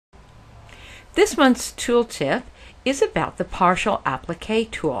This month's tooltip is about the Partial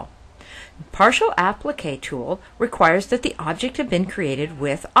Applique tool. Partial Applique tool requires that the object have been created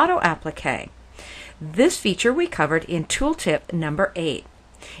with Auto Applique. This feature we covered in tooltip number 8.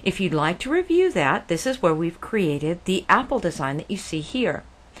 If you'd like to review that, this is where we've created the apple design that you see here.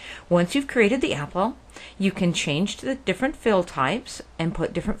 Once you've created the apple, you can change the different fill types and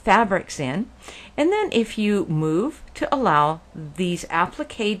put different fabrics in. And then if you move to allow these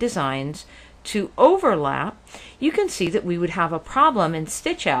applique designs to overlap, you can see that we would have a problem in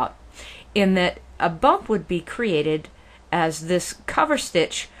stitch out in that a bump would be created as this cover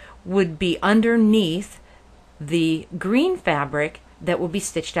stitch would be underneath the green fabric that will be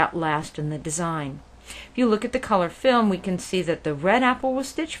stitched out last in the design. If you look at the color film, we can see that the red apple will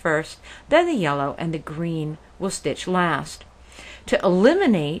stitch first, then the yellow, and the green will stitch last. To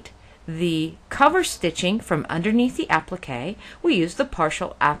eliminate the cover stitching from underneath the applique, we use the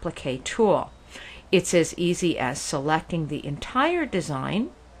Partial Applique tool. It's as easy as selecting the entire design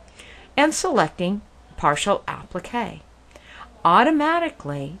and selecting Partial Applique.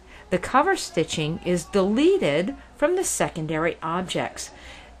 Automatically, the cover stitching is deleted from the secondary objects.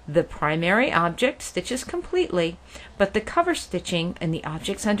 The primary object stitches completely, but the cover stitching and the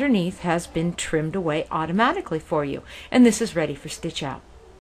objects underneath has been trimmed away automatically for you, and this is ready for stitch out.